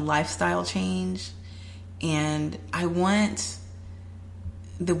making a lifestyle change. And I want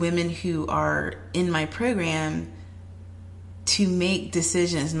the women who are in my program to make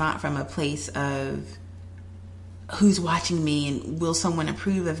decisions not from a place of who's watching me and will someone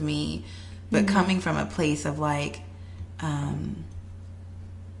approve of me, but coming from a place of like, how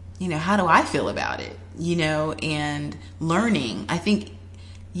do I feel about it, and learning. I think,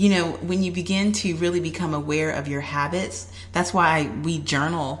 when you begin to really become aware of your habits, that's why we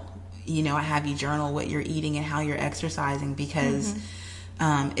journal, I have you journal what you're eating and how you're exercising, because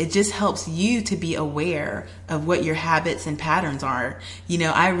it just helps you to be aware of what your habits and patterns are.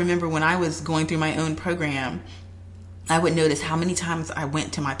 I remember when I was going through my own program, I would notice how many times I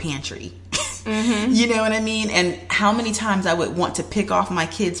went to my pantry. You know what I mean? And how many times I would want to pick off my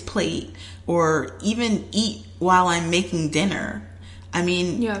kid's plate, or even eat while I'm making dinner. I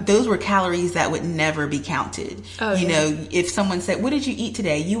mean, those were calories that would never be counted. If someone said, what did you eat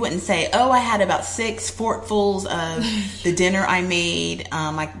today? You wouldn't say, I had about 6 forkfuls of the dinner I made.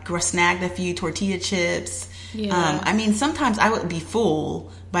 I snagged a few tortilla chips. Sometimes I would be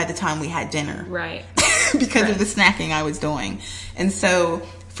full by the time we had dinner. Right. Because of the snacking I was doing. And so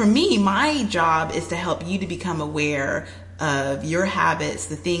for me, my job is to help you to become aware of your habits,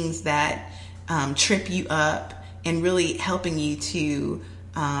 the things that trip you up, and really helping you to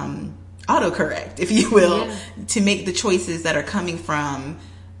autocorrect, if you will, to make the choices that are coming from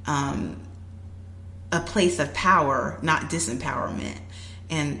a place of power, not disempowerment.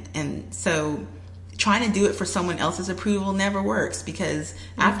 And so trying to do it for someone else's approval never works, because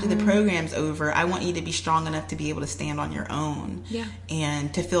after the program's over, I want you to be strong enough to be able to stand on your own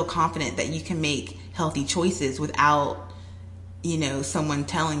and to feel confident that you can make healthy choices without, someone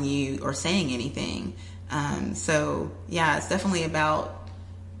telling you or saying anything. So yeah, it's definitely about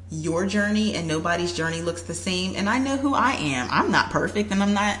your journey, and nobody's journey looks the same. And I know who I am. I'm not perfect, and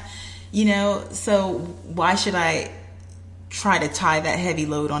I'm not, so why should I try to tie that heavy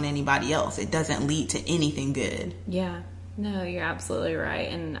load on anybody else? It doesn't lead to anything good. Yeah. No, you're absolutely right.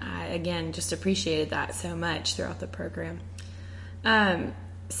 And I, again, just appreciated that so much throughout the program.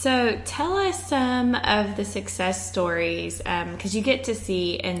 So tell us some of the success stories, because you get to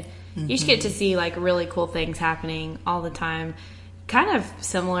see, and you just get to see like really cool things happening all the time, kind of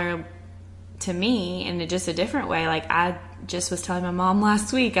similar to me in just a different way. Like I just was telling my mom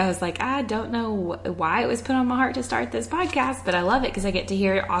last week, I was like, I don't know why it was put on my heart to start this podcast, but I love it because I get to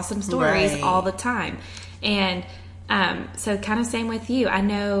hear awesome stories all the time. And so kind of same with you. I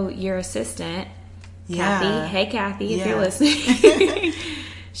know your assistant, Kathy. Hey, Kathy, if you're listening.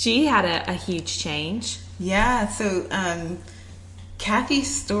 She had a huge change. Yeah. So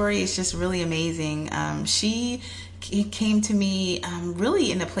Kathy's story is just really amazing. She came to me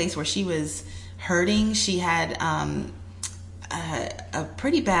really in a place where she was hurting. She had a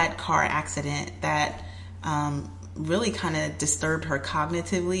pretty bad car accident that really kind of disturbed her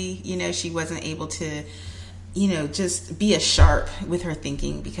cognitively. She wasn't able to, just be as sharp with her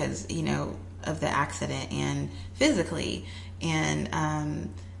thinking because, of the accident, and physically. And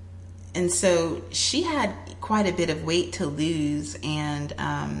so she had quite a bit of weight to lose, and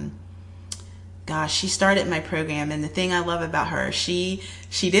she started my program. And the thing I love about her, she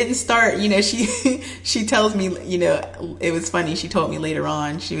didn't start, she tells me, it was funny. She told me later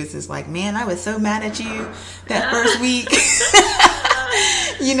on, she was just like, man, I was so mad at you that first week.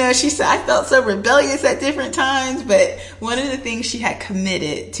 She said, I felt so rebellious at different times, but one of the things she had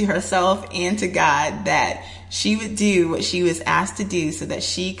committed to herself and to God, that she would do what she was asked to do so that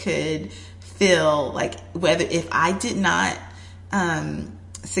she could feel like if I did not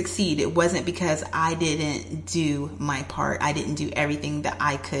succeed, it wasn't because I didn't do my part. I didn't do everything that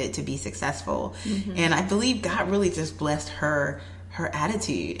I could to be successful. Mm-hmm. And I believe God really just blessed her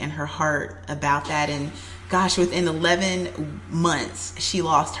attitude and her heart about that. And gosh, within 11 months, she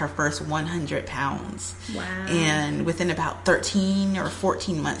lost her first 100 pounds. Wow. And within about 13 or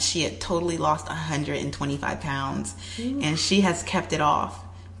 14 months, she had totally lost 125 pounds. Ooh. And she has kept it off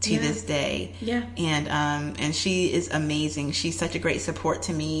to this day. Yeah. And she is amazing. She's such a great support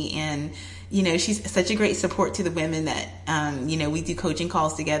to me. And, she's such a great support to the women that, we do coaching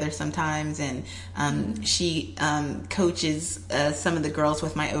calls together sometimes. And she coaches some of the girls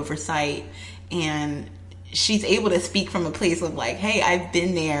with my oversight. And she's able to speak from a place of like, hey, I've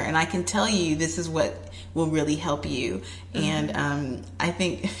been there and I can tell you this is what will really help you. Mm-hmm. And I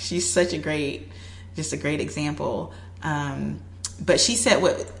think she's such a great example. But she said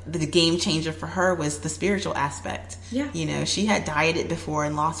what the game changer for her was the spiritual aspect. Yeah. She had dieted before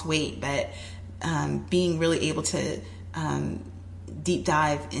and lost weight, but being really able to deep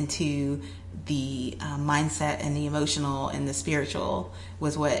dive into the mindset and the emotional and the spiritual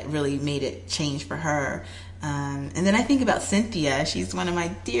was what really made it change for her. And then I think about Cynthia. She's one of my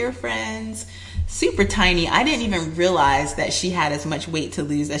dear friends, super tiny. I didn't even realize that she had as much weight to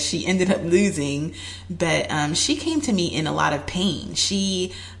lose as she ended up losing. But she came to me in a lot of pain.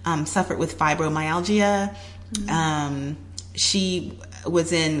 She suffered with fibromyalgia. Mm-hmm. She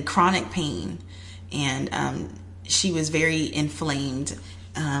was in chronic pain, and she was very inflamed.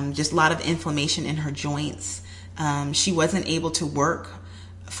 Just a lot of inflammation in her joints. She wasn't able to work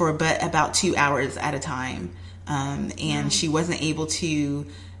for about 2 hours at a time. And she wasn't able to,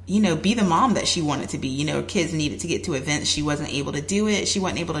 be the mom that she wanted to be. Kids needed to get to events. She wasn't able to do it. She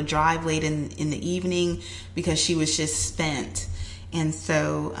wasn't able to drive late in the evening because she was just spent. And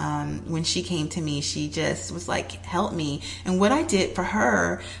so when she came to me, she just was like, help me. And what I did for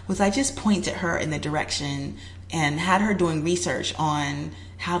her was I just pointed her in the direction and had her doing research on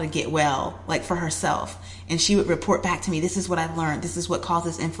how to get well, like for herself. And she would report back to me, this is what I've learned. This is what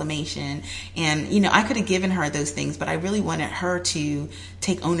causes inflammation. And, I could have given her those things, but I really wanted her to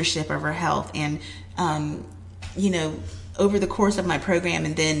take ownership of her health. And, over the course of my program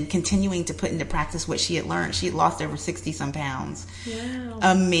and then continuing to put into practice what she had learned, she had lost over 60 some pounds. Wow.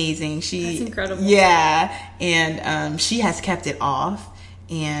 Amazing. That's incredible. Yeah. And, she has kept it off.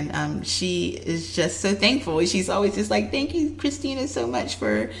 And she is just so thankful. She's always just like, thank you, Christina, so much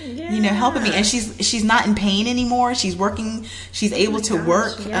for, helping me. And she's not in pain anymore. She's working. She's able to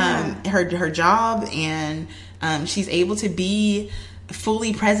work her job, and she's able to be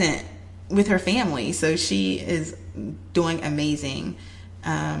fully present with her family. So she is doing amazing.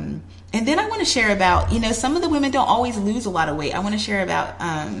 And then I want to share about, some of the women don't always lose a lot of weight. I want to share about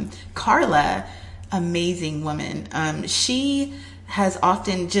Carla, amazing woman. She has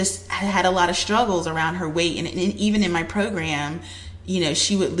often just had a lot of struggles around her weight. And even in my program,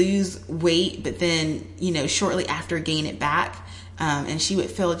 she would lose weight, but then, shortly after gain it back. And she would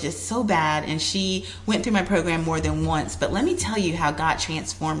feel just so bad. And she went through my program more than once. But let me tell you how God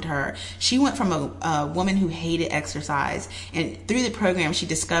transformed her. She went from a woman who hated exercise. And through the program, she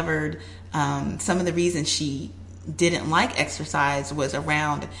discovered some of the reasons she didn't like exercise was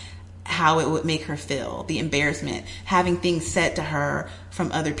around how it would make her feel, the embarrassment, having things said to her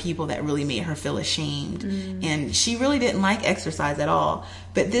from other people that really made her feel ashamed. And she really didn't like exercise at all.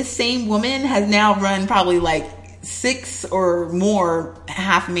 But this same woman has now run probably like 6 or more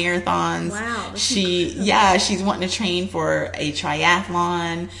half marathons. Wow. She's wanting to train for a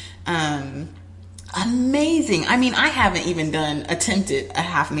triathlon. Amazing. I mean, I haven't even attempted a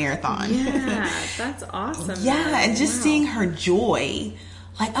half marathon. Yeah, that's awesome. Yeah, and just seeing her joy.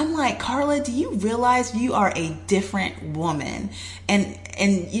 Like, I'm like, Carla, do you realize you are a different woman? And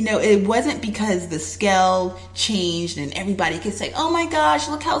it wasn't because the scale changed and everybody could say, oh my gosh,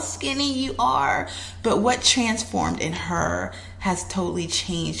 look how skinny you are. But what transformed in her has totally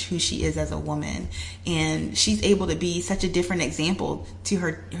changed who she is as a woman. And she's able to be such a different example to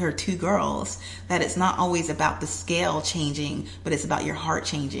her 2 girls, that it's not always about the scale changing, but it's about your heart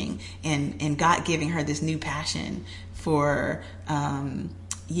changing and God giving her this new passion for,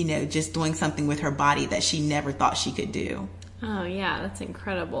 just doing something with her body that she never thought she could do. Oh, yeah, that's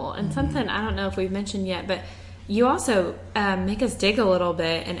incredible. And something I don't know if we've mentioned yet, but you also make us dig a little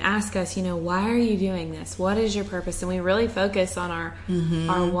bit and ask us, why are you doing this? What is your purpose? And we really focus on our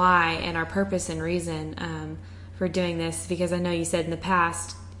why and our purpose and reason for doing this, because I know you said in the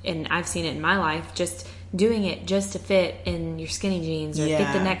past, and I've seen it in my life, just doing it just to fit in your skinny jeans or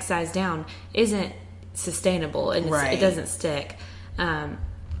get the next size down isn't sustainable, and it doesn't stick.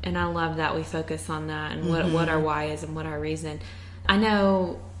 And I love that we focus on that and what our why is and what our reason. I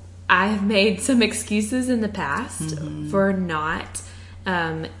know I've made some excuses in the past for not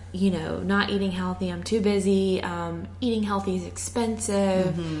eating healthy. I'm too busy. Eating healthy is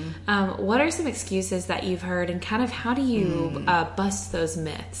expensive. What are some excuses that you've heard, and kind of how do you bust those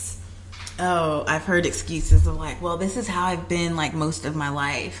myths? Oh, I've heard excuses of like, well, this is how I've been like most of my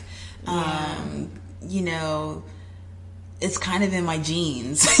life. It's kind of in my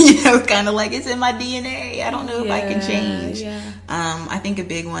genes, kind of like it's in my DNA. I don't know if I can change. Yeah. I think a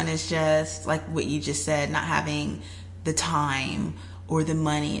big one is just like what you just said, not having the time or the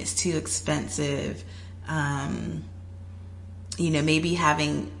money. It's too expensive. Maybe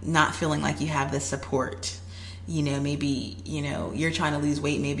not feeling like you have the support. Maybe, you're trying to lose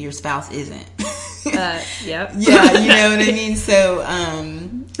weight. Maybe your spouse isn't. Yep. Yeah, you know what I mean? So,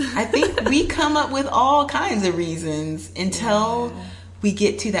 I think we come up with all kinds of reasons until we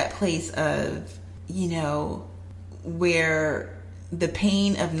get to that place of, where the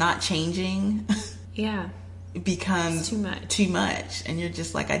pain of not changing becomes too much. And you're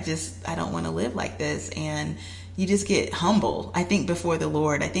just like, I don't want to live like this. And you just get humble, I think, before the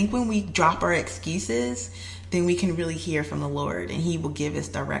Lord. I think when we drop our excuses, then we can really hear from the Lord, and He will give us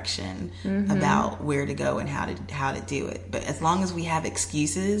direction about where to go and how to do it. But as long as we have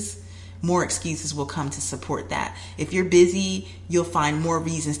excuses, more excuses will come to support that. If you're busy, you'll find more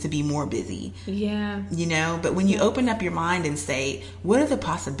reasons to be more busy. Yeah. But when you open up your mind and say, what are the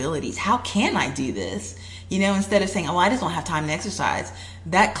possibilities? How can I do this? Instead of saying, oh, I just don't have time to exercise,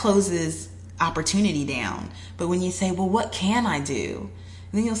 that closes opportunity down. But when you say, well, what can I do?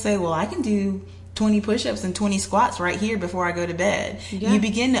 And then you'll say, well, I can do 20 push-ups and 20 squats right here before I go to bed. Yeah. You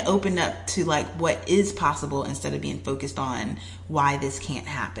begin to open up to like what is possible instead of being focused on why this can't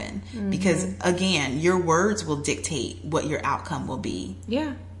happen. Because again, your words will dictate what your outcome will be.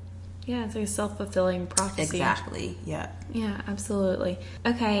 Yeah. Yeah, it's like a self-fulfilling prophecy. Exactly. Yeah. Yeah, absolutely.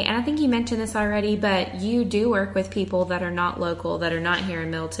 Okay, and I think you mentioned this already, but you do work with people that are not local, that are not here in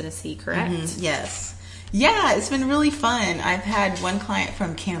Middle Tennessee, correct? Yes. Yeah, it's been really fun. I've had one client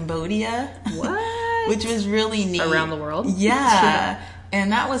from Cambodia. What? Which was really neat. Around the world? Yeah.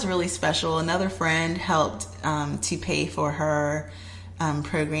 And that was really special. Another friend helped to pay for her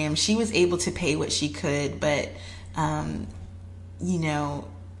program. She was able to pay what she could, but,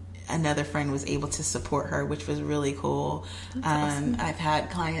 another friend was able to support her, which was really cool. Awesome. I've had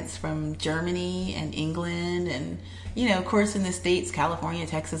clients from Germany and England and, of course, in the States, California,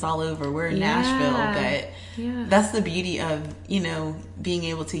 Texas, all over. We're in Nashville, but that's the beauty of, being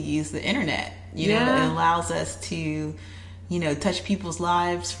able to use the internet. It allows us to, touch people's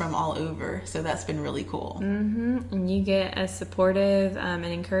lives from all over. So that's been really cool. And you get a supportive and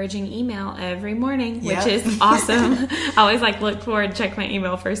encouraging email every morning, which is awesome. I always look forward and check my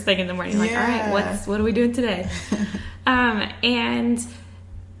email first thing in the morning. All right, what are we doing today?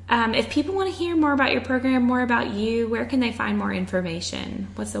 If people want to hear more about your program, more about you, where can they find more information?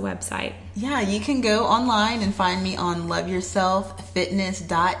 What's the website? Yeah, you can go online and find me on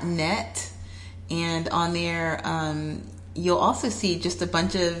loveyourselffitness.net. And on there, you'll also see just a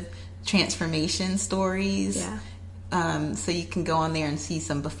bunch of transformation stories. Yeah. So you can go on there and see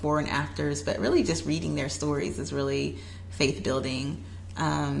some before and afters, but really just reading their stories is really faith building.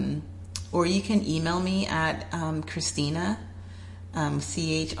 Or you can email me at Christina, Christina at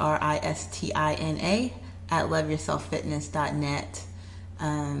loveyourselffitness.net.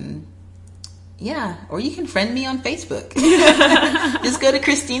 Yeah, or you can friend me on Facebook. Just go to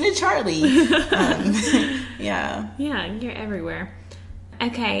Christina Charley. Yeah. Yeah, you're everywhere.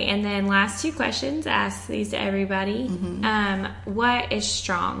 Okay, and then last two questions. Ask these to everybody. What is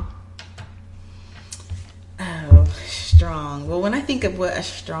strong? Oh, strong. Well, when I think of what a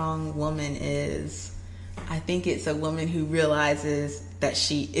strong woman is, I think it's a woman who realizes that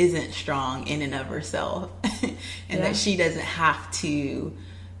she isn't strong in and of herself and that she doesn't have to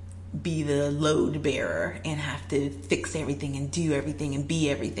be the load bearer and have to fix everything and do everything and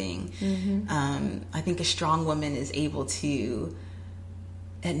be everything. I think a strong woman is able to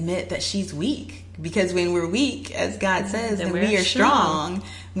admit that she's weak, because when we're weak, as God says, then we are strong.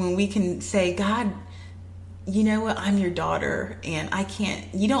 When we can say, God, you know what, I'm your daughter and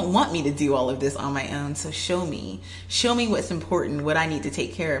you don't want me to do all of this on my own, so show me what's important, what I need to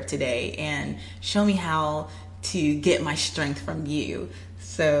take care of today, and show me how to get my strength from you.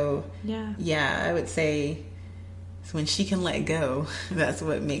 So yeah, I would say when she can let go, that's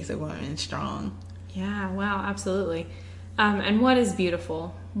what makes a woman strong. Yeah, wow, absolutely. And what is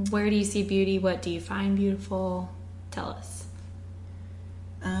beautiful? Where do you see beauty? What do you find beautiful? Tell us.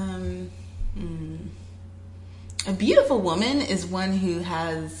 A beautiful woman is one who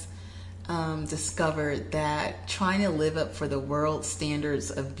has discovered that trying to live up for the world's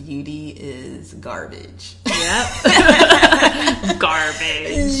standards of beauty is garbage. Yep.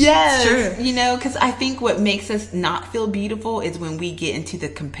 Garbage. Yes. True. You know, because I think what makes us not feel beautiful is when we get into the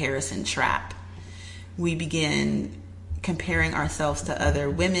comparison trap. We begin comparing ourselves to other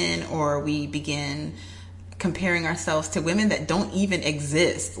women, or we begin comparing ourselves to women that don't even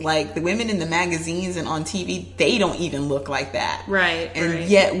exist. Like the women in the magazines and on TV, they don't even look like that. Right. And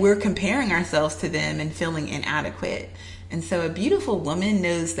yet we're comparing ourselves to them and feeling inadequate. And so a beautiful woman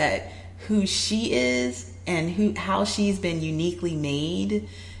knows that who she is and how she's been uniquely made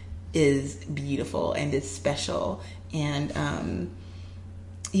is beautiful and is special. And,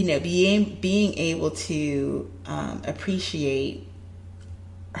 you know, being able to appreciate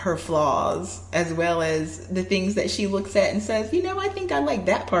her flaws as well as the things that she looks at and says, you know, I think I like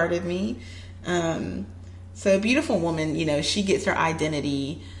that part of me. So a beautiful woman, you know, she gets her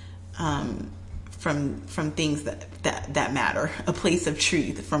identity from things that matter, a place of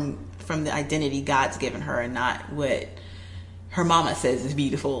truth from the identity God's given her, and not what her mama says is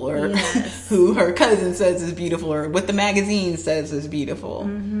beautiful, or who her cousin says is beautiful, or what the magazine says is beautiful.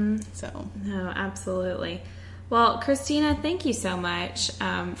 So no, absolutely. Well, Christina, thank you so much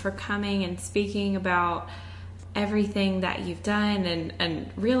for coming and speaking about everything that you've done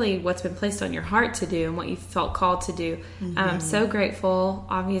and really what's been placed on your heart to do and what you felt called to do. I'm so grateful,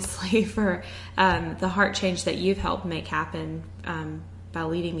 obviously, for the heart change that you've helped make happen by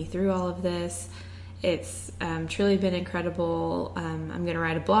leading me through all of this. It's truly been incredible. I'm going to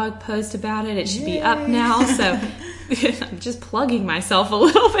write a blog post about it. It should be up now. So I'm just plugging myself a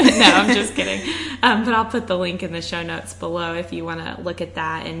little bit. No, I'm just kidding. But I'll put the link in the show notes below if you want to look at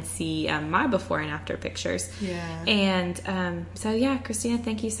that and see my before and after pictures. Yeah. And so, yeah, Christina,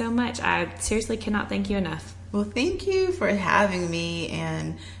 thank you so much. I seriously cannot thank you enough. Well, thank you for having me.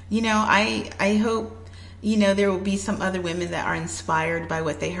 And, you know, I hope, you know, there will be some other women that are inspired by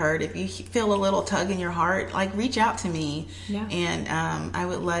what they heard. If you feel a little tug in your heart, like, reach out to me. Yeah. And I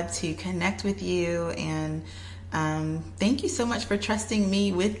would love to connect with you. And thank you so much for trusting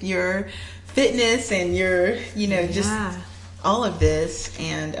me with your fitness and your, you know, just all of this.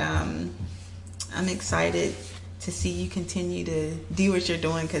 And I'm excited to see you continue to do what you're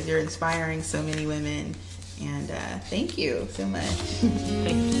doing, because you're inspiring so many women. And thank you so much.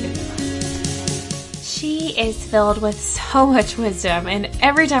 Thank you. She is filled with so much wisdom, and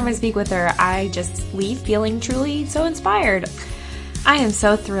every time I speak with her, I just leave feeling truly so inspired. I am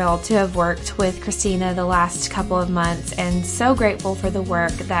so thrilled to have worked with Christina the last couple of months, and so grateful for the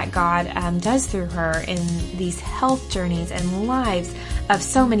work that God does through her in these health journeys and lives of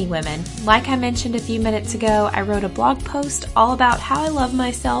so many women. Like I mentioned a few minutes ago, I wrote a blog post all about how I love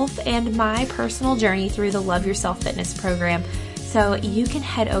myself and my personal journey through the Love Yourself Fitness program. So you can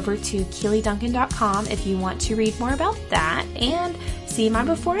head over to KeelyDuncan.com if you want to read more about that and see my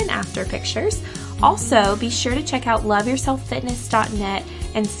before and after pictures. Also, be sure to check out loveyourselffitness.net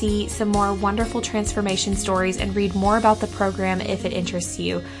and see some more wonderful transformation stories and read more about the program if it interests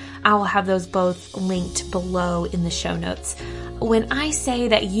you. I will have those both linked below in the show notes. When I say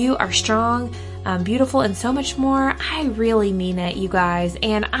that you are strong, beautiful, and so much more, I really mean it, you guys,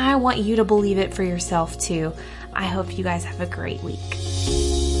 and I want you to believe it for yourself too. I hope you guys have a great week.